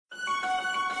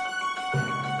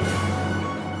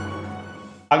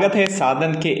स्वागत है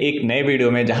साधन के एक नए वीडियो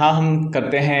में जहां हम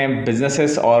करते हैं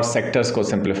बिजनेसेस और सेक्टर्स को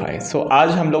सिंप्लीफाई। आज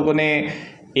हम लोगों ने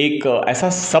एक ऐसा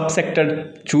सब सेक्टर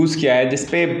चूज किया है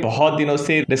जिसपे बहुत दिनों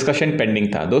से डिस्कशन पेंडिंग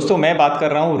था। दोस्तों, मैं बात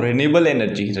कर रहा हूं रिन्यूएबल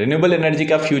एनर्जी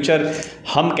का फ्यूचर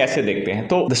हम कैसे देखते हैं।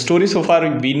 तो the story so far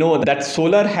we know that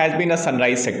solar has been a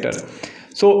sunrise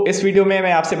sector. इस वीडियो में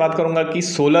मैं आपसे बात करूंगा कि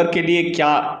सोलर के लिए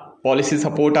क्या पॉलिसी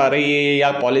सपोर्ट आ रही है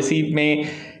या पॉलिसी में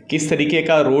किस तरीके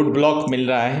का रोड ब्लॉक मिल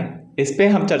रहा है, इस पे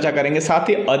हम चर्चा करेंगे। साथ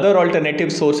ही other alternative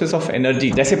sources of energy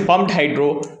जैसे पम्प्ड हाइड्रो,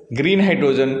 ग्रीन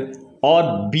हाइड्रोजन और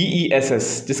BESS,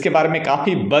 जिसके बारे में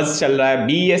काफ़ी बज़ चल रहा है।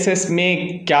 BESS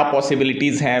में क्या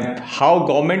पॉसिबिलिटीज़ हैं, how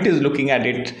government is looking at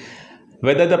it,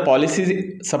 whether the policy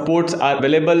supports are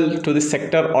available to this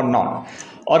sector or not,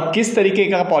 और किस तरीके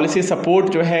का पॉलिसी सपोर्ट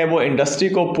जो है वो इंडस्ट्री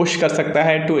को पुश कर सकता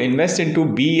है टू इन्वेस्ट इनटू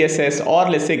BESS और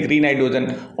लेट्स से ग्रीन हाइड्रोजन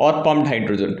और pumped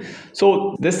hydrogen. So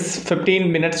this 15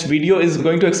 minutes video is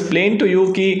going to explain to you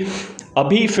कि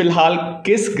अभी फिलहाल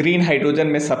किस ग्रीन हाइड्रोजन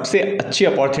में सबसे अच्छी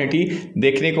अपॉर्चुनिटी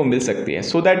देखने को मिल सकती है,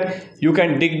 so that you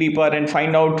can dig deeper and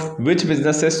find out which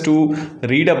businesses to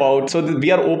read about. So we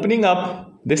are opening up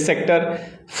this sector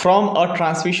from a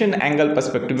transmission angle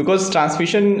perspective, because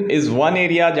transmission is one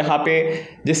area जहाँ पे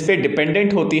जिस पे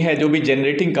dependent होती है जो भी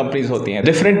generating companies होती हैं।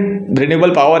 Different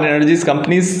renewable power energies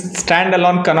companies stand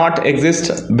alone cannot exist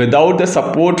without the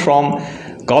support from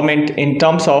government in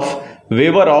terms of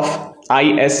waiver of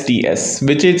ISTS,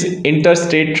 which is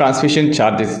interstate transmission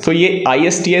charges। तो ये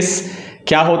ISTS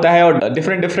क्या होता है और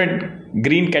डिफरेंट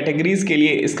ग्रीन कैटेगरीज के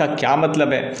लिए इसका क्या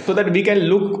मतलब है, so that we can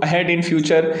look ahead in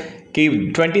future कि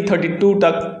 2032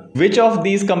 तक which of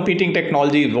these competing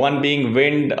technology, one being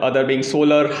wind, other being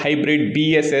solar, hybrid,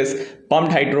 BESS,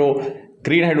 pumped hydro,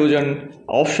 green hydrogen,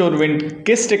 offshore wind,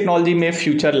 किस टेक्नोलॉजी में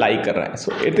फ्यूचर लाई कर रहा है।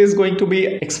 So it is going to be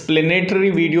explanatory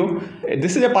video.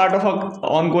 This is a part of a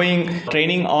ongoing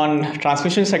training on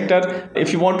transmission sector.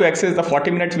 If you want to access the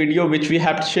 40 minute video which we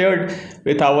have shared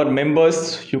with our members,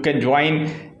 you can join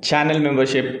channel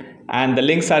membership and the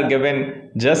links are given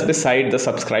just beside the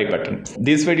subscribe button.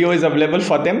 This video is available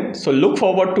for them, so look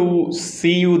forward to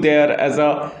see you there as a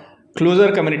closer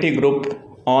community group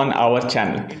on our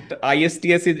channel.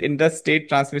 ISTS is interstate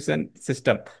transmission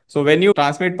system. So when you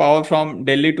transmit power from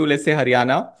Delhi to, let's say,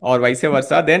 Haryana or vice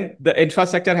versa, then the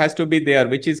infrastructure has to be there,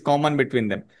 which is common between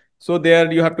them. So there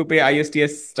you have to pay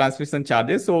ISTS transmission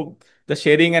charges. So the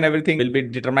sharing and everything will be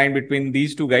determined between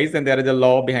these two guys, and there is a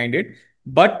law behind it.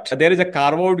 But there is a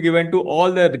carve out given to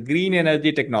all the green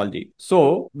energy technology. So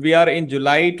we are in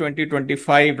July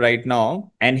 2025 right now,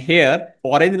 and here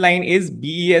orange line is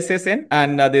BESS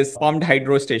and this pumped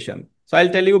hydro station. So I'll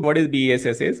tell you what is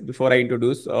BESS is before I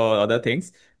introduce other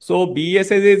things. So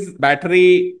BESS is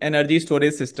battery energy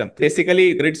storage system. Basically,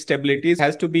 grid stability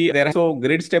has to be there. So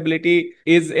grid stability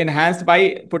is enhanced by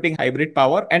putting hybrid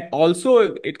power, and also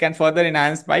it can further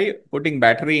enhance by putting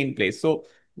battery in place. So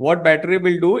what battery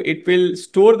will do, it will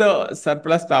store the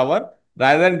surplus power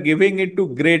rather than giving it to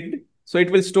grid. So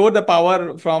it will store the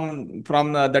power from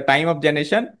the time of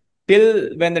generation till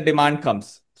when the demand comes.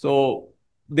 So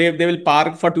they will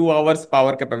park for 2 hours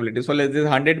power capability. So let's say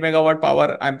 100 megawatt power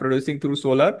I'm producing through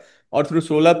solar or through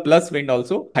solar plus wind,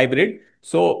 also hybrid.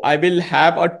 So I will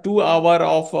have a 2 hour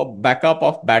of backup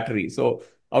of battery. So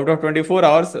out of 24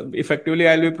 hours, effectively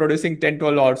I'll be producing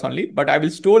 10-12 hours only, but I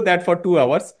will store that for 2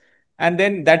 hours. And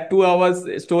then that 2 hours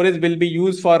storage will be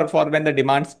used for when the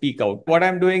demands peak out. What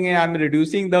I'm doing is I'm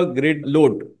reducing the grid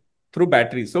load through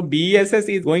batteries. So BESS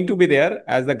is going to be there,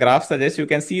 as the graph suggests. You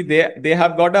can see they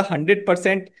have got a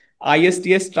 100%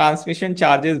 ISTS transmission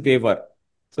charges waiver.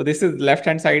 So this is left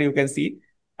hand side, you can see,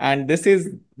 and this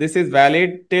is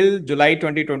valid till July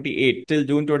 2028, till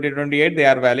June 2028 they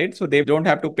are valid. So they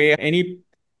don't have to pay any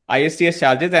ISTS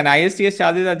charges, and ISTS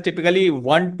charges are typically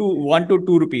 1 to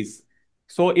 2 rupees.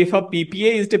 So if a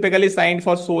PPA is typically signed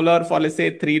for solar for, let's say,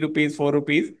 3 rupees, 4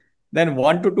 rupees, then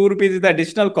 1 to 2 rupees is the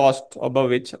additional cost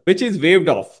above which is waived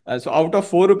off. So out of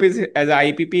 4 rupees as a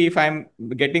IPP, if I'm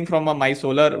getting from my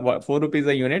solar 4 rupees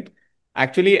a unit,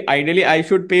 actually, ideally, I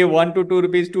should pay 1 to 2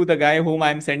 rupees to the guy whom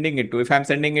I'm sending it to, if I'm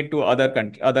sending it to other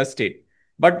country, other state.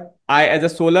 But I, as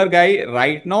a solar guy,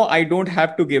 right now, I don't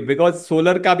have to give, because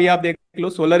solar ka bhi aap dekh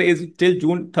lo, solar is till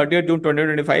June 30th, June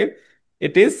 2025,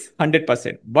 it is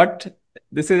 100%. But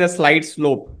this is a slight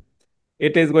slope.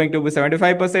 It is going to be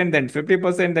 75%, then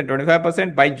 50%, then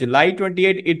 25%. By July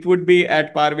 28, it would be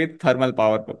at par with thermal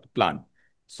power plant.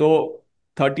 So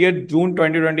 30th June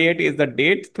 2028 is the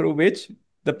date through which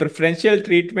the preferential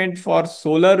treatment for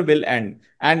solar will end.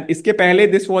 And iske pehle,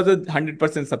 this was a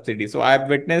 100% subsidy. So I have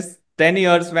witnessed 10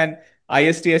 years when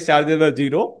ISTS charges were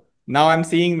zero. Now I'm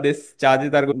seeing this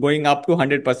charges are going up to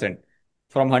 100%.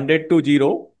 from 100 to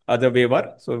 0 as a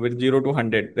waiver. So with 0 to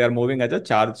 100, they are moving as a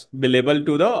charge billable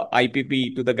to the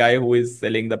IPP, to the guy who is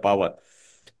selling the power.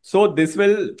 So this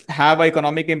will have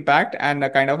economic impact and a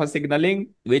kind of a signaling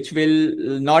which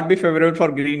will not be favorable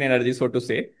for green energy, so to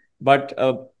say. But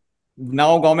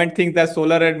now government thinks that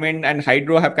solar and wind and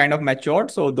hydro have kind of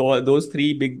matured. So those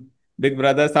three big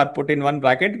brothers are put in one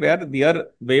bracket where their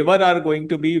waiver are going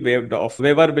to be waived off.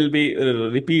 Waiver will be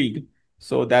repealed.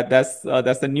 So that's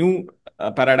the new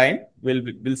paradigm.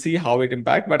 We'll see how it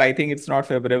impact, but I think it's not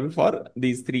favorable for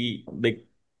these three big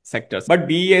sectors. But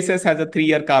BESS has a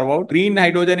 3-year carve out. Green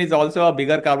hydrogen is also a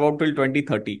bigger carve out till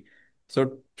 2030.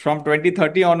 So from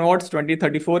 2030 onwards,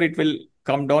 2034, it will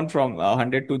come down from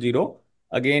 100 to 0.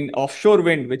 Again, offshore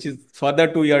wind, which is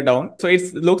further 2 year down. So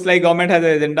it looks like government has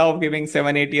an agenda of giving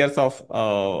 7-8 years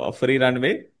of free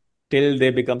runway till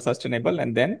they become sustainable,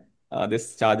 and then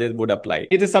this charges would apply.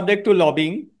 It is subject to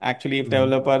lobbying. Actually, if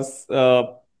developers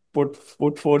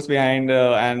put force behind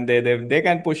and they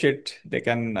can push it, they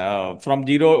can from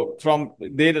zero, from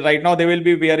they right now they will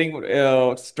be bearing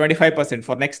 25%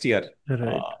 for next year,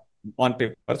 Right. on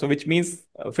paper. So which means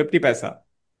 50 paisa.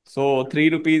 So 3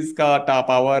 rupees ka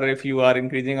power, if you are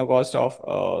increasing a cost of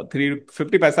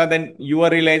 350 paisa, then you are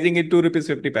realizing it 2 rupees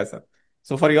 50 paisa.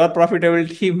 So for your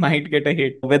profitability might get a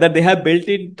hit. Whether they have built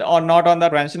it or not on the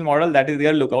conventional model, that is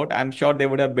their lookout. I'm sure they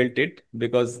would have built it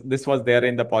because this was there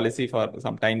in the policy for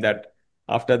some time, that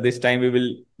after this time we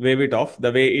will waive it off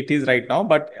the way it is right now.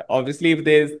 But obviously, if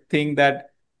they think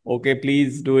that okay,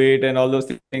 please do it and all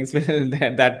those things,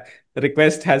 that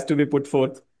request has to be put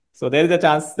forth. So there is a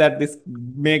chance that this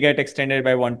may get extended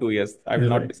by 1-2 years. I will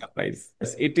not Right. be surprised.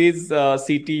 Yes, it is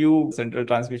CTU, Central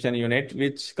Transmission Unit,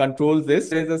 which controls this.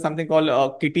 There is something called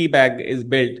a kitty bag is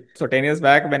built. So 10 years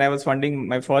back, when I was funding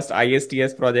my first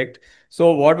ISTS project,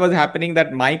 so what was happening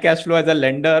that my cash flow as a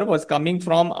lender was coming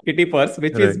from kitty purse,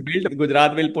 which is Right. built.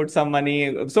 Gujarat will put some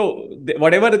money. So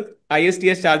whatever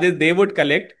ISTS charges they would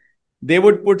collect, they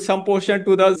would put some portion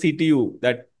to the CTU,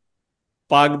 that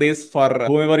park this for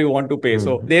whoever you want to pay.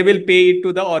 So Mhm. they will pay it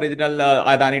to the original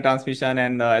Adani transmission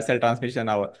and SL transmission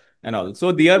hour and all.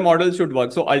 So their model should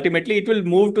work. So ultimately, it will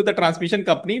move to the transmission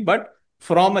company, but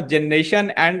from a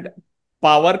generation and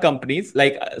power companies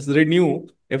like Renew.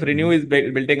 If Renew Mhm. is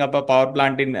building up a power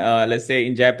plant in, let's say,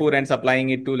 in Jaipur and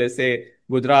supplying it to, let's say,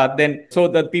 Gujarat, then so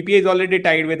the PPA is already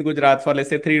tied with Gujarat for, let's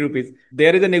say, 3 rupees.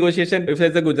 There is a negotiation. If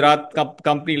there's a Gujarat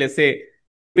company, let's say,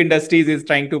 Industries is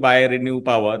trying to buy Renew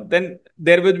Power, then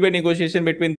there will be a negotiation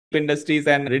between Industries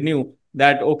and Renew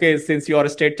that, okay, since your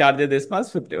state charges this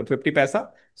much, 50 paisa,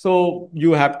 so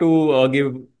you have to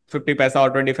give 50 paisa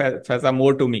or 20 paisa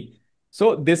more to me.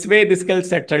 So this way, this gets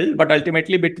settled, but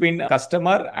ultimately between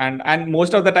customer and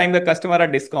most of the time the customer are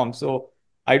discom. So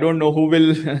I don't know who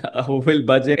will who will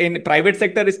budget. In private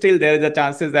sector, still there is a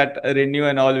chances that Renew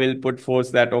and all will put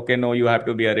force that okay, no, you have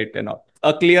to bear it and all.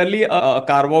 Clearly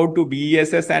carve out to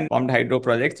BESS and pumped hydro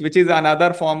projects, which is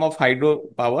another form of hydro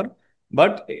power.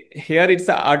 But here it's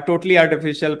a totally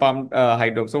artificial pumped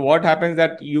hydro. So what happens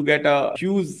that you get a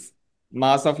huge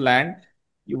mass of land.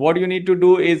 What you need to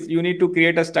do is you need to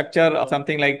create a structure of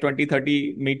something like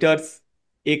 20-30 meters.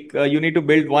 You need to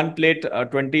build one plate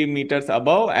 20 meters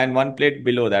above and one plate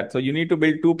below that. So you need to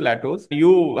build two plateaus.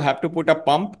 You have to put a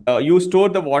pump. You store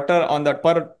the water on the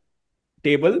per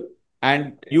table,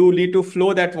 and you need to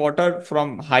flow that water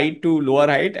from height to lower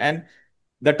height, and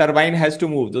the turbine has to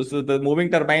move. So the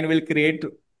moving turbine will create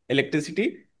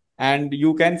electricity, and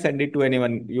you can send it to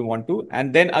anyone you want to,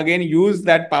 and then again use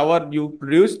that power you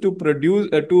produce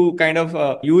to kind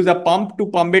of use a pump to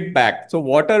pump it back. So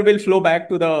water will flow back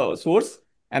to the source,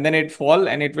 and then it fall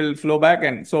and it will flow back.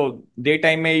 And so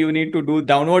daytime may you need to do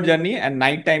downward journey, and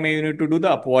night time may you need to do the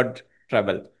upward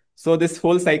travel. So this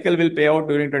whole cycle will pay out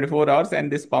during 24 hours,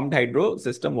 and this pumped hydro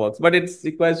system works. But it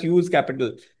requires huge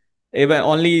capital. Even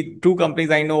only two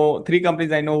companies I know, three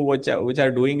companies I know which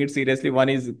are doing it seriously. One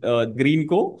is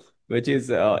Greenco, which is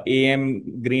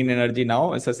AM Green Energy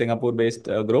now. It's a Singapore-based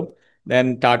group.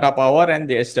 Then Tata Power and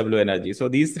the SW Energy. So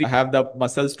these three have the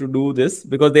muscles to do this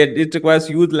because it requires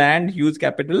huge land, huge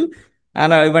capital,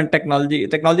 and even technology.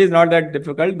 Technology is not that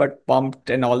difficult, but pumped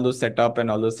and all those setup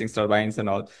and all those things, turbines and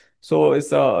all. So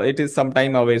it is some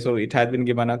time away. So it has been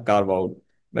given a carve out,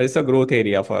 but it's a growth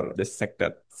area for this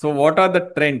sector. So what are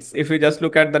the trends? If we just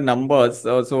look at the numbers,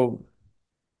 so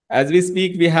as we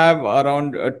speak, we have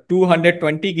around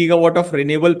 220 gigawatt of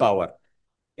renewable power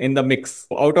in the mix,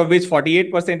 out of which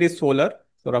 48% is solar.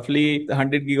 So roughly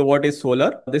 100 gigawatt is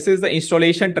solar. This is the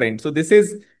installation trend. So this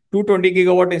is 220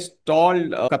 gigawatt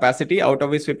installed capacity, out of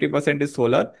which 50% is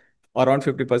solar, around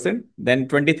 50%. Then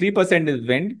 23% is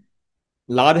wind,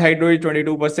 Large hydro is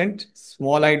 22%,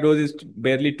 small hydros is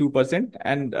barely 2%,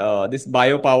 and this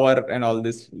biopower and all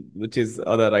this, which is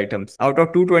other items. Out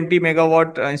of 220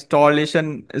 megawatt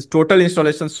installation, is total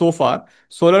installation so far,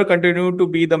 solar continued to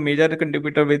be the major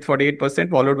contributor with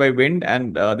 48%, followed by wind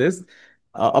and this.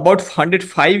 About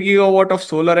 105 gigawatt of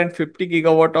solar and 50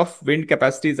 gigawatt of wind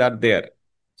capacities are there.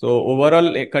 So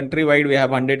overall, countrywide, we have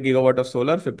 100 gigawatt of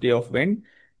solar, 50 of wind,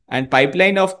 and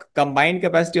pipeline of combined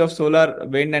capacity of solar,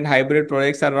 wind, and hybrid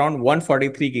projects are around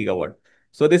 143 gigawatt.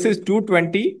 So this is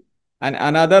 220, and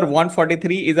another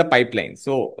 143 is a pipeline.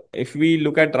 So if we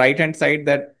look at right hand side,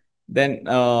 that then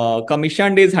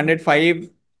commissioned is 105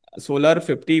 solar,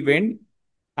 50 wind,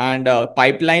 and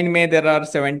pipeline may there are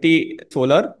 70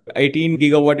 solar, 18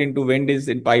 gigawatt into wind is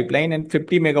in pipeline, and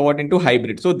 50 megawatt into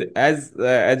hybrid. So as we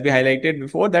highlighted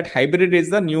before, that hybrid is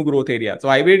the new growth area. So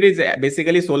hybrid is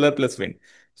basically solar plus wind.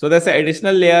 So there's an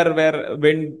additional layer where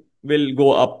wind will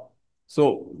go up.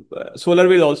 So solar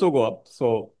will also go up.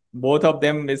 So both of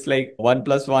them is like one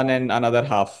plus one and another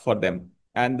half for them.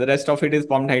 And the rest of it is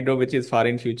pumped hydro, which is far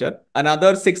in future.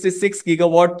 Another 66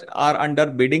 gigawatt are under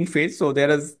bidding phase. So there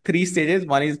is three stages.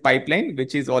 One is pipeline,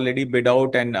 which is already bid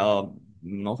out, and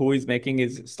who is making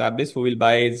is established, who will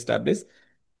buy is established.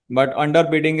 But under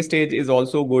bidding stage is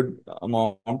also good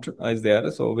amount is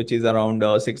there. So which is around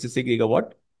 66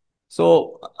 gigawatt.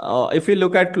 So, if you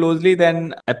look at closely,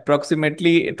 then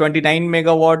approximately 29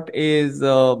 megawatt is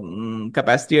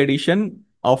capacity addition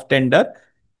of tender.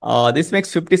 This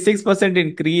makes 56%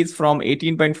 increase from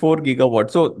 18.4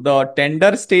 gigawatt. So, the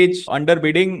tender stage under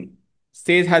bidding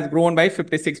stage has grown by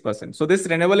 56%. So, this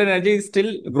renewable energy is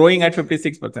still growing at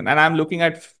 56%. And I'm looking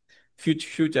at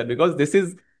future because this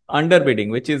is under bidding,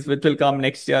 which will come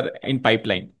next year in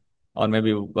pipeline, or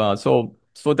maybe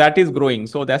so that is growing.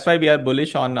 So that's why we are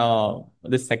bullish on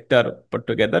this sector put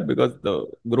together, because the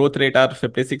growth rate are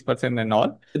 56% and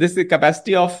all. This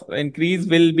capacity of increase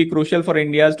will be crucial for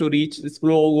India to reach this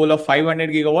goal of 500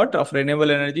 gigawatt of renewable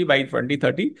energy by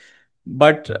 2030.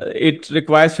 But it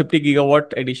requires 50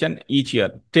 gigawatt addition each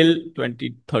year till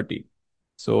 2030.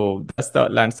 So that's the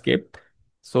landscape.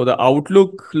 So the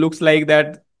outlook looks like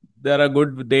that there are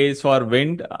good days for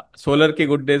wind. Solar ke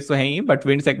good days so hai, but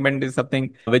wind segment is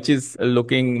something which is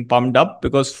looking pumped up,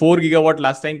 because 4 gigawatt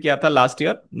last time kiya tha last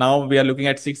year. Now we are looking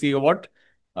at 6 gigawatt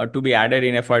to be added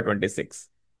in FY26.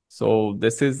 So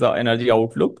this is the energy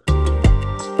outlook.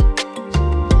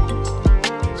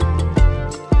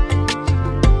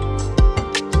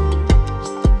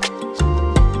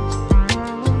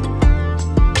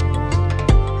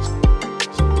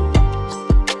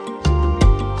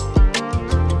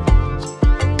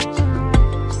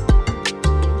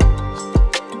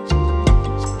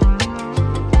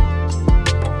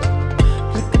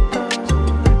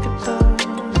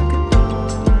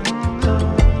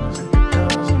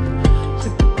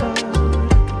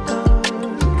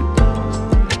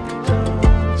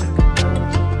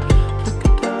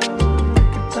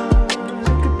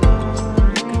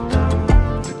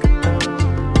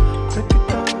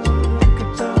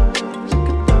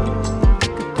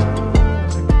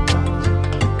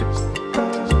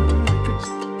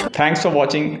 Thanks for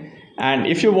watching. And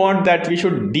if you want that we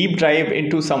should deep dive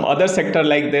into some other sector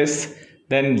like this,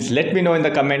 then let me know in the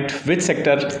comment which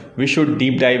sector we should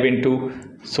deep dive into,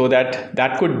 so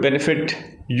that could benefit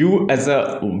you as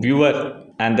a viewer.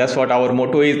 And that's what our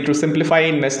motto is, to simplify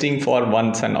investing for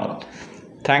once and all.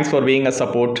 Thanks for being a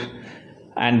support,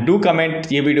 and do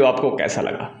comment ये video आपको कैसा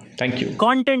लगा. Thank you.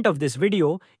 Content of this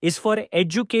video is for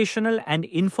educational and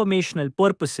informational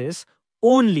purposes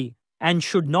only and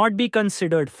should not be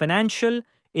considered financial,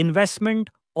 investment,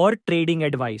 or trading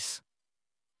advice.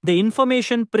 The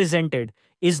information presented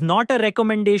is not a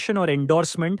recommendation or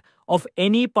endorsement of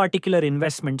any particular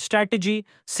investment strategy,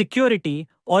 security,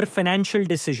 or financial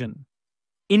decision.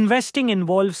 Investing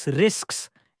involves risks,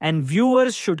 and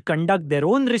viewers should conduct their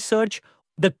own research.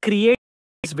 The creator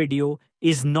of this video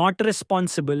is not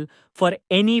responsible for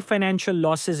any financial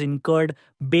losses incurred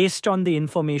based on the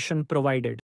information provided.